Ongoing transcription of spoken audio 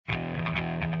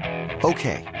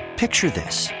Okay, picture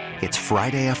this. It's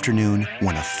Friday afternoon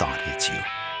when a thought hits you.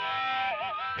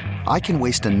 I can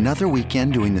waste another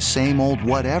weekend doing the same old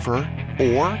whatever,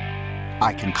 or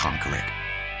I can conquer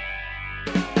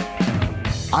it.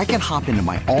 I can hop into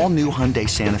my all-new Hyundai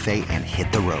Santa Fe and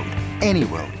hit the road. Any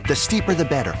road. The steeper, the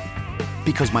better.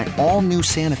 Because my all-new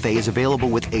Santa Fe is available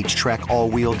with H-Track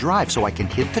all-wheel drive, so I can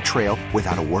hit the trail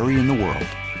without a worry in the world.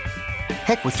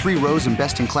 Heck, with 3 rows and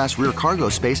best-in-class rear cargo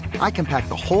space, I can pack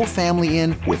the whole family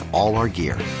in with all our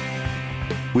gear.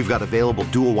 We've got available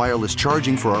dual wireless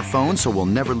charging for our phones, so we'll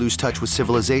never lose touch with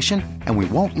civilization, and we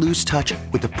won't lose touch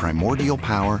with the primordial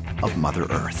power of Mother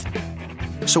Earth.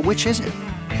 So which is it?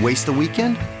 Waste the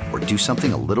weekend or do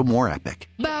something a little more epic?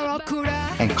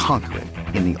 And conquer it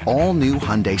in the all-new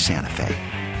Hyundai Santa Fe.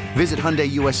 Visit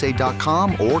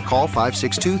HyundaiUSA.com or call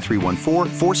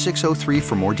 562-314-4603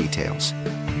 for more details.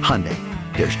 Hyundai,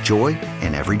 there's joy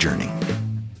in every journey.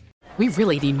 We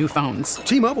really need new phones.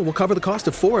 T-Mobile will cover the cost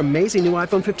of 4 amazing new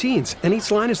iPhone 15s, and each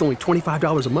line is only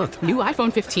 $25 a month. New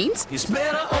iPhone 15s? It's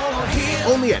better over here.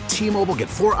 Only at T-Mobile, get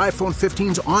 4 iPhone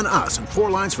 15s on us and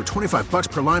 4 lines for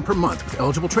 $25 per line per month with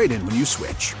eligible trade-in when you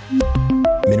switch.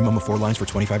 Minimum of 4 lines for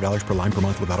 $25 per line per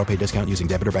month with autopay discount using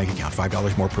debit or bank account.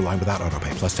 $5 more per line without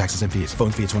autopay, plus taxes and fees. Phone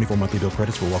fee at 24 monthly bill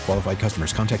credits for well-qualified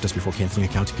customers. Contact us before canceling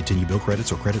account to continue bill credits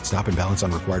or credit stop and balance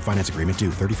on required finance agreement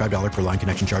due. $35 per line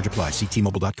connection charge applies. See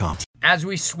T-Mobile.com. As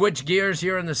we switch gears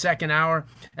here in the second hour,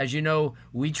 as you know,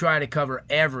 we try to cover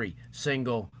every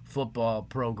single football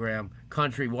program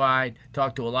countrywide,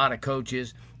 talk to a lot of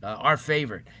coaches. Our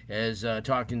favorite is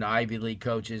talking to Ivy League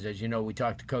coaches. As you know, we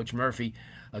talked to Coach Murphy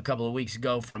a couple of weeks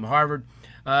ago from Harvard.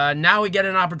 Now we get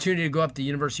an opportunity to go up to the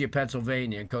University of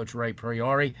Pennsylvania and Coach Ray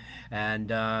Priore. And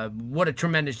what a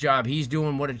tremendous job he's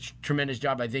doing. What a tremendous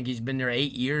job. I think he's been there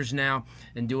 8 years now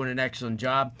and doing an excellent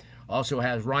job. Also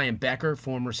has Ryan Becker,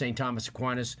 former St. Thomas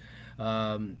Aquinas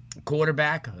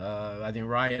quarterback. I think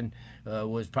Ryan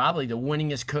was probably the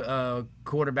winningest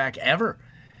quarterback ever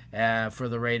for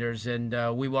the Raiders. And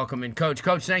we welcome in Coach.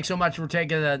 Coach, thanks so much for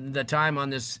taking the time on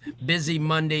this busy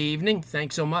Monday evening.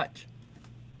 Thanks so much.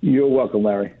 You're welcome,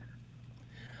 Larry.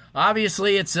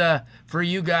 Obviously, it's for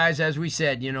you guys, as we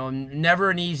said, never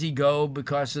an easy go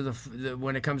because of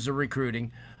when it comes to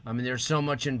recruiting. I mean, there's so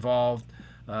much involved.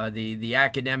 The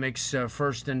academics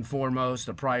first and foremost,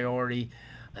 a priority.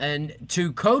 And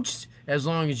to coach as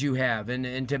long as you have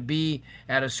and to be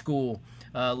at a school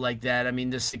like that, I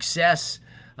mean, the success,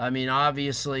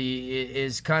 obviously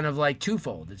is kind of like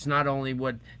twofold. It's not only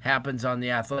what happens on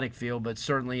the athletic field, but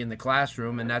certainly in the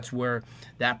classroom, and that's where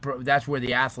that's where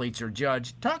the athletes are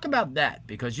judged. Talk about that,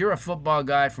 because you're a football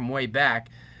guy from way back,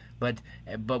 but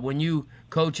when you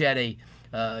coach at a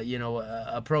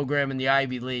program in the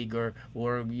Ivy League or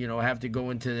have to go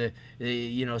into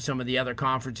the some of the other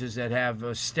conferences that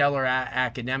have stellar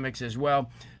academics as well.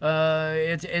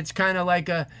 It's kind of like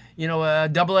a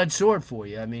double-edged sword for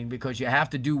you. I mean, because you have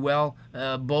to do well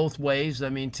both ways. I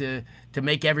mean, to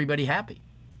make everybody happy.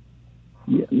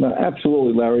 Yeah, no,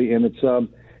 absolutely, Larry. And it's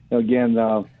again,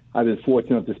 I've been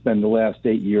fortunate to spend the last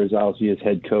 8 years obviously as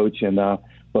head coach, and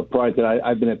but prior to that,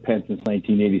 I've been at Penn since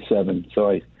 1987.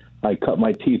 So I cut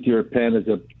my teeth here at Penn as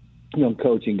a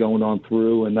coach and going on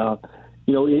through, and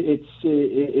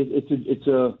it's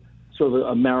a sort of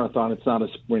a marathon. It's not a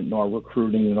sprint in our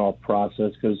recruiting and our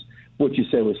process, because what you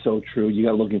said was so true. You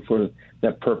got looking for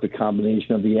that perfect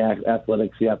combination of the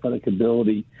athletics, the athletic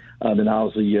ability, then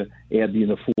obviously you add the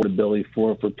affordability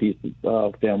for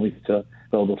people, families to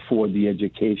be able to afford the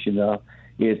education.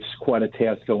 It's quite a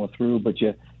task going through, but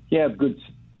you have good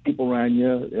people around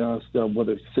you,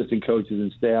 whether assistant coaches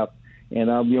and staff, and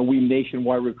we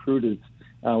nationwide recruiters.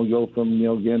 We go from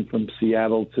from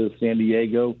Seattle to San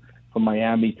Diego, from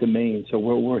Miami to Maine. So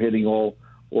we're hitting all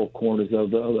corners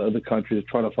of the country,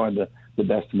 trying to find the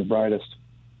best and the brightest.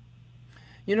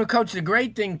 Coach, the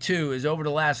great thing too is over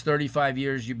the last 35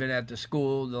 years you've been at the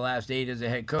school, the last 8 as a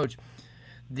head coach,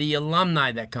 the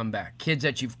alumni that come back, kids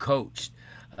that you've coached.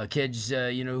 Kids,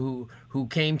 who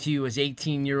came to you as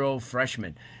 18-year-old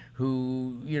freshmen,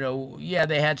 who,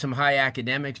 they had some high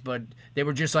academics, but they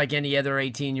were just like any other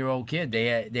 18-year-old kid. They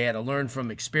had to learn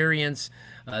from experience.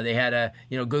 They had to,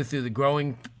 go through the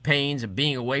growing pains of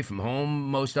being away from home,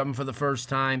 most of them for the first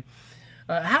time.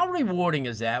 How rewarding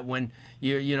is that when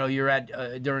you're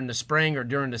at during the spring or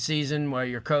during the season where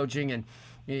you're coaching and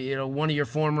one of your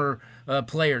former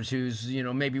players who's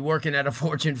maybe working at a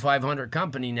Fortune 500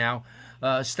 company now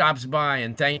stops by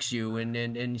and thanks you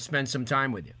and spends some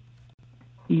time with you?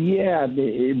 Yeah,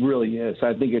 it really is.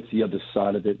 I think it's the other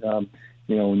side of it.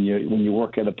 When you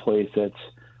work at a place that's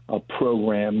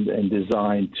programmed and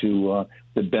designed to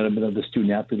the benefit of the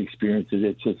student athlete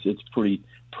experiences. It's pretty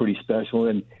special,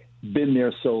 and been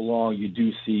there so long, you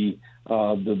do see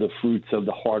the fruits of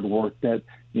the hard work that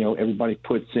everybody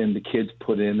puts in, the kids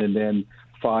put in, and then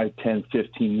 5, 10,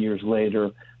 15 years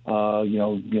later,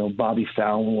 Bobby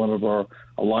Fallon, one of a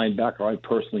linebacker I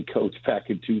personally coached back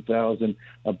in 2000,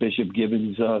 Bishop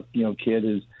Gibbons, kid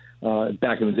is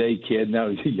back in the day kid, now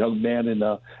he's a young man and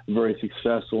very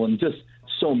successful, and just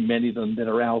so many of them that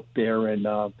are out there and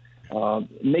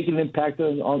making an impact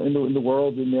in the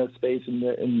world, in their space,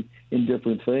 and in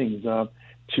different things.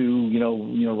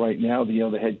 Right now,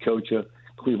 the head coach of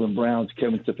Cleveland Browns,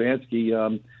 Kevin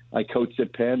Stefanski, I coached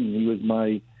at Penn, and he was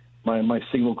my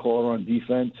signal caller on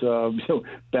defense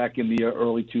back in the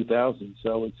early 2000s.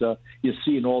 So it's you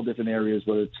see in all different areas,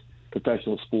 whether it's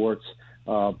professional sports,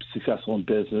 successful in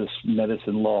business,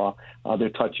 medicine, law, they're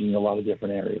touching a lot of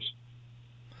different areas.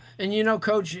 And,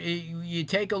 Coach, you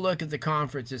take a look at the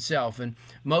conference itself, and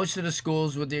most of the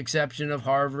schools, with the exception of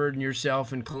Harvard and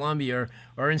yourself and Columbia,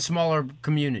 are in smaller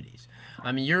communities.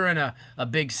 I mean, you're in a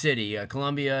big city.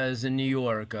 Columbia is in New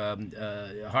York.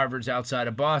 Harvard's outside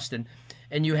of Boston.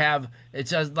 And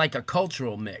it's like a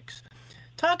cultural mix.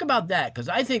 Talk about that, because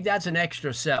I think that's an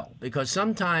extra sell. Because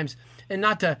sometimes, and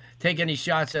not to take any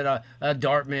shots at a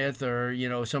Dartmouth or,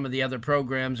 some of the other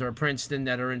programs, or Princeton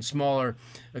that are in smaller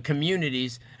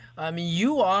communities, I mean,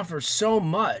 you offer so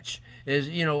much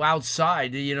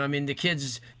outside, the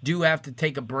kids do have to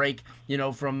take a break,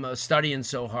 from studying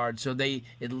so hard. So they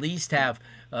at least have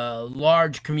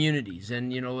large communities.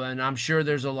 And, and I'm sure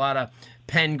there's a lot of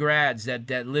Penn grads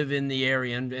that live in the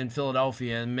area in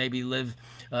Philadelphia and maybe live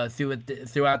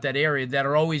throughout that area that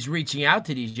are always reaching out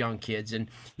to these young kids and,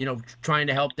 trying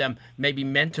to help them, maybe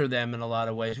mentor them in a lot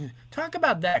of ways. Talk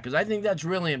about that, because I think that's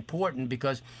really important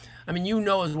because, I mean,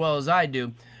 as well as I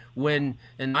do, when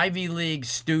an Ivy League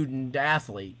student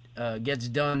athlete gets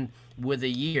done with a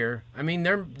year, I mean,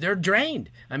 they're drained.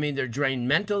 I mean, they're drained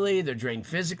mentally, they're drained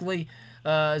physically.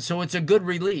 So it's a good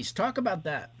release. Talk about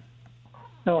that.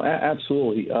 No,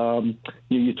 absolutely.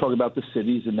 You talk about the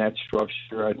cities and that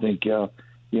structure. I think,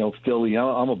 Philly,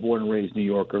 I'm a born and raised New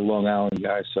Yorker, Long Island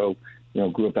guy. So,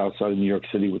 grew up outside of New York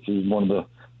City, which is one of the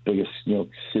biggest,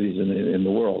 cities in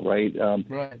the world, right?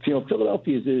 Right.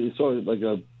 Philadelphia is sort of like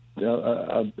a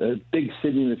big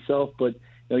city in itself, but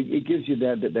it gives you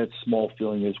that small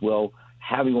feeling as well.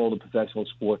 Having all the professional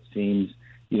sports teams,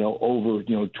 over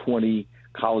 20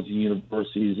 colleges and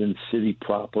universities in the city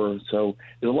proper. So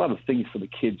there's a lot of things for the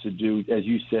kids to do, as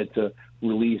you said, to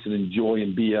release and enjoy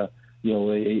and be a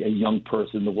young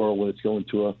person in the world, whether it's going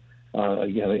to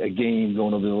a game,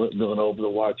 going over to Villanova to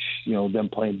watch them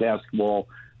playing basketball.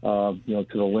 To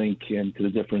the link and to the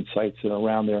different sites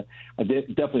around there. I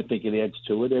definitely think it adds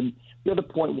to it. And the other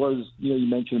point was, you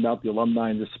mentioned about the alumni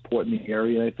and the support in the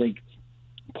area. And I think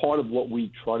part of what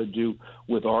we try to do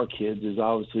with our kids is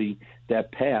obviously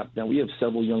that path. Now, we have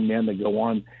several young men that go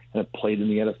on and have played in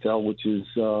the NFL, which is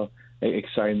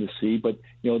exciting to see. But,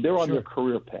 they're on their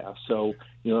career path. So,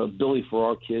 ability for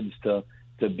our kids to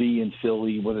be in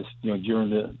Philly, whether it's, during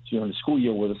the school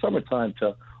year or the summertime,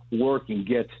 to work and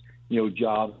get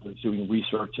jobs, doing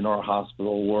research in our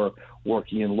hospital or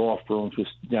working in law firms with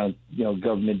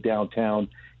government downtown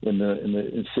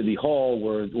in City Hall,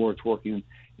 or it's working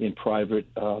in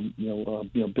private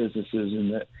businesses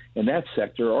in that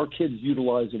sector. Our kids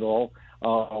utilize it all.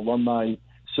 Alumni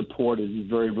support is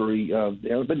very, very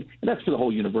and that's for the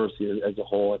whole university as a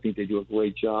whole. I think they do a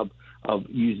great job of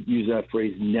use that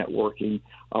phrase, networking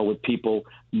with people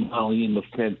not only in the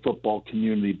Penn football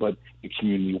community but the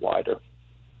community wider.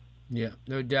 Yeah,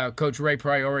 no doubt. Coach Ray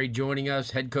Priore joining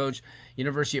us, head coach,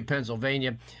 University of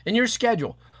Pennsylvania. And your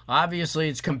schedule, obviously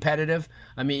it's competitive.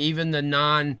 I mean, even the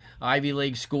non-Ivy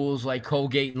League schools like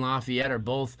Colgate and Lafayette are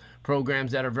both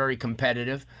programs that are very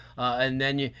competitive. And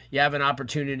then you have an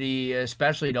opportunity,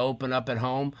 especially to open up at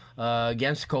home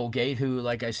against Colgate, who,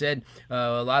 like I said,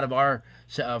 a lot of our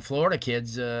Florida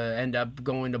kids end up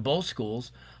going to both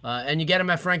schools. And you get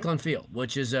them at Franklin Field,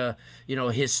 which is a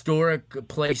historic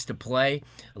place to play.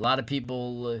 A lot of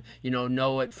people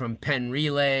know it from Penn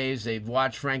relays. They've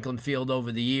watched Franklin Field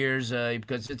over the years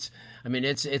because it's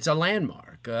a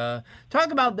landmark.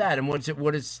 Talk about that and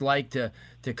what it's like to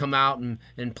come out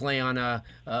and play on a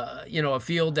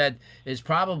field that is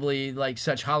probably like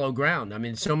such hollow ground. I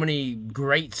mean, so many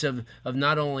greats of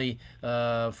not only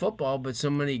football, but so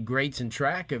many greats in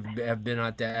track have been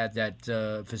at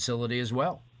that facility as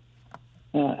well.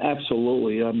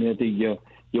 Absolutely. I mean, I think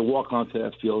you walk onto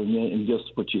that field and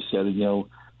just what you said,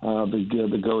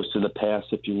 the ghost of the past,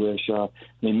 if you wish. I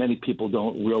mean, many people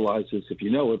don't realize this if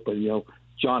you know it, but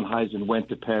John Heisman went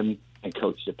to Penn and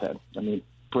coached at Penn. I mean,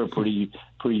 pretty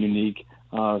unique.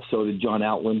 So did John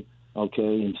Outland,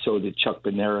 okay, and so did Chuck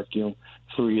Bednarik.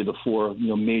 3 of the 4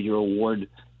 major awards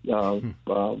in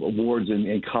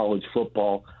college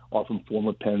football are from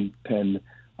former Penn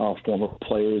former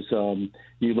players.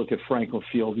 You look at Franklin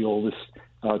Field, the oldest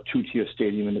 2-tier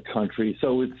stadium in the country.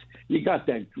 So you got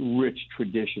that rich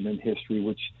tradition and history,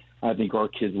 which I think our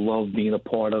kids love being a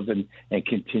part of and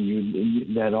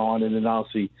continue that on. And then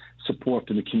obviously support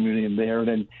from the community in there. And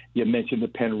then you mentioned the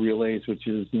Penn Relays, which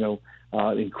is,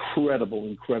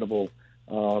 incredible,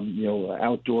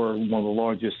 outdoor, one of the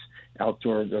largest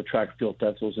outdoor track field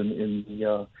festivals in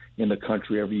the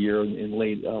country every year in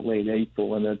late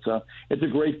April. And it's a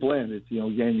great blend. It's,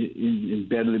 again,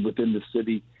 embedded within the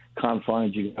city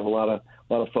confines. You have a lot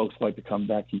of folks like to come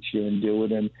back each year and do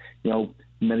it. And,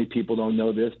 many people don't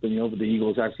know this, but the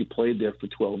Eagles actually played there for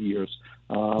 12 years.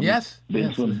 Yes.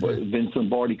 Vince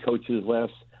Lombardi coached his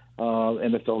last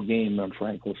NFL game on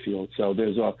Franklin Field. So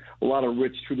there's a lot of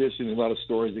rich tradition and a lot of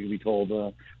stories that can be told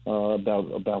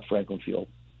about Franklin Field.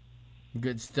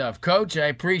 Good stuff, Coach. I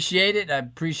appreciate it. I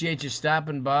appreciate you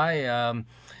stopping by.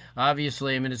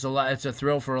 Obviously, I mean, it's a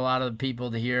thrill for a lot of the people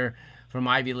to hear from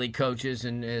Ivy League coaches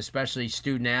and especially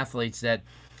student athletes that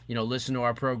listen to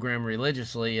our program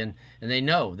religiously, and they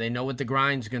know what the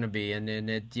grind's going to be, and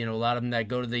it, a lot of them that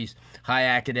go to these high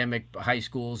academic high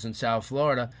schools in South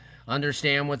Florida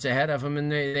understand what's ahead of them, and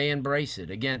they embrace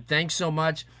it. Again, thanks so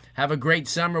much. Have a great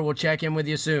summer. We'll check in with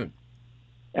you soon.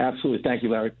 Absolutely. Thank you,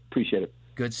 Larry. Appreciate it.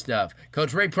 Good stuff.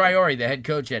 Coach Ray Priore, the head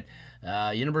coach at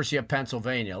University of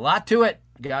Pennsylvania. A lot to it,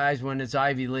 guys, when it's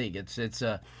Ivy League. It's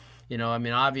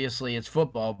obviously it's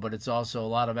football, but it's also a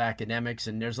lot of academics,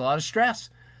 and there's a lot of stress.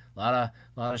 A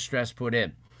lot of stress put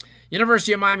in.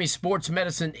 University of Miami Sports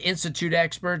Medicine Institute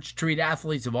experts treat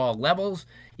athletes of all levels,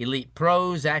 elite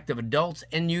pros, active adults,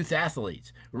 and youth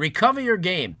athletes. Recover your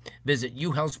game. Visit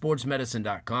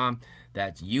uhealthsportsmedicine.com.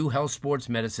 That's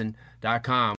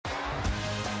uhealthsportsmedicine.com.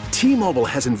 T-Mobile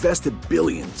has invested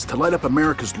billions to light up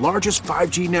America's largest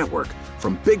 5G network,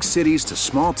 from big cities to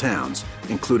small towns,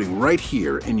 including right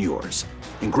here in yours.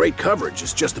 And great coverage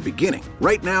is just the beginning.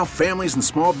 Right now, families and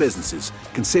small businesses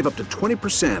can save up to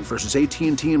 20% versus AT&T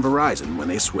and Verizon when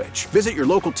they switch. Visit your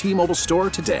local T-Mobile store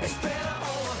today.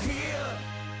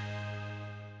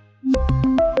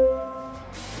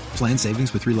 Plan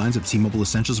savings with 3 lines of T-Mobile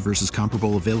Essentials versus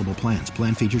comparable available plans.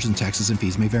 Plan features and taxes and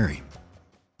fees may vary.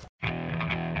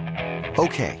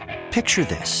 Okay, picture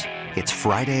this. It's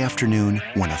Friday afternoon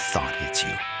when a thought hits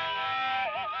you.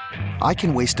 I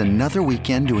can waste another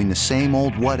weekend doing the same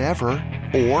old whatever,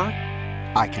 or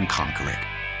I can conquer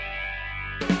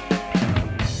it.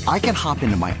 I can hop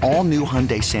into my all-new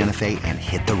Hyundai Santa Fe and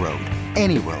hit the road.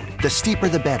 Any road. The steeper,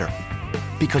 the better.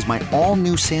 Because my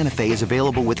all-new Santa Fe is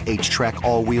available with H-Track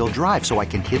all-wheel drive, so I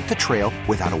can hit the trail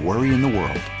without a worry in the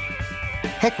world.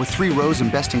 Heck, with 3 rows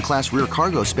and best-in-class rear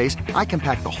cargo space, I can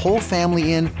pack the whole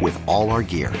family in with all our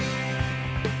gear.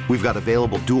 We've got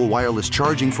available dual wireless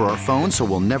charging for our phones, so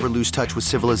we'll never lose touch with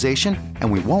civilization, and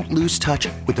we won't lose touch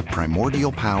with the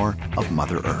primordial power of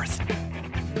Mother Earth.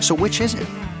 So which is it?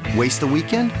 Waste the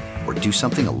weekend or do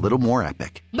something a little more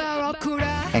epic?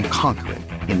 And conquer it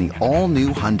in the all-new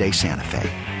Hyundai Santa Fe.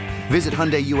 Visit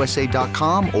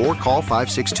HyundaiUSA.com or call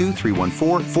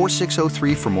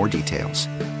 562-314-4603 for more details.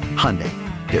 Hyundai,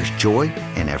 there's joy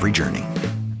in every journey.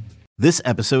 This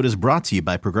episode is brought to you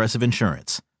by Progressive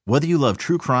Insurance. Whether you love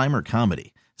true crime or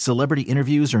comedy, celebrity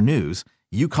interviews or news,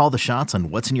 you call the shots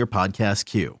on what's in your podcast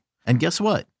queue. And guess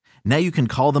what? Now you can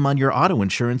call them on your auto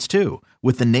insurance too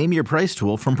with the Name Your Price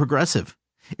tool from Progressive.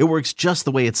 It works just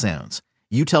the way it sounds.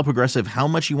 You tell Progressive how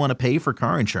much you want to pay for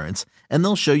car insurance, and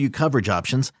they'll show you coverage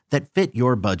options that fit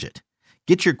your budget.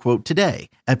 Get your quote today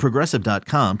at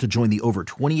Progressive.com to join the over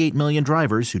 28 million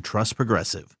drivers who trust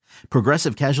Progressive.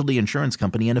 Progressive Casualty Insurance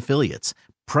Company and Affiliates.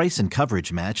 Price and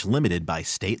coverage match limited by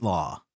state law.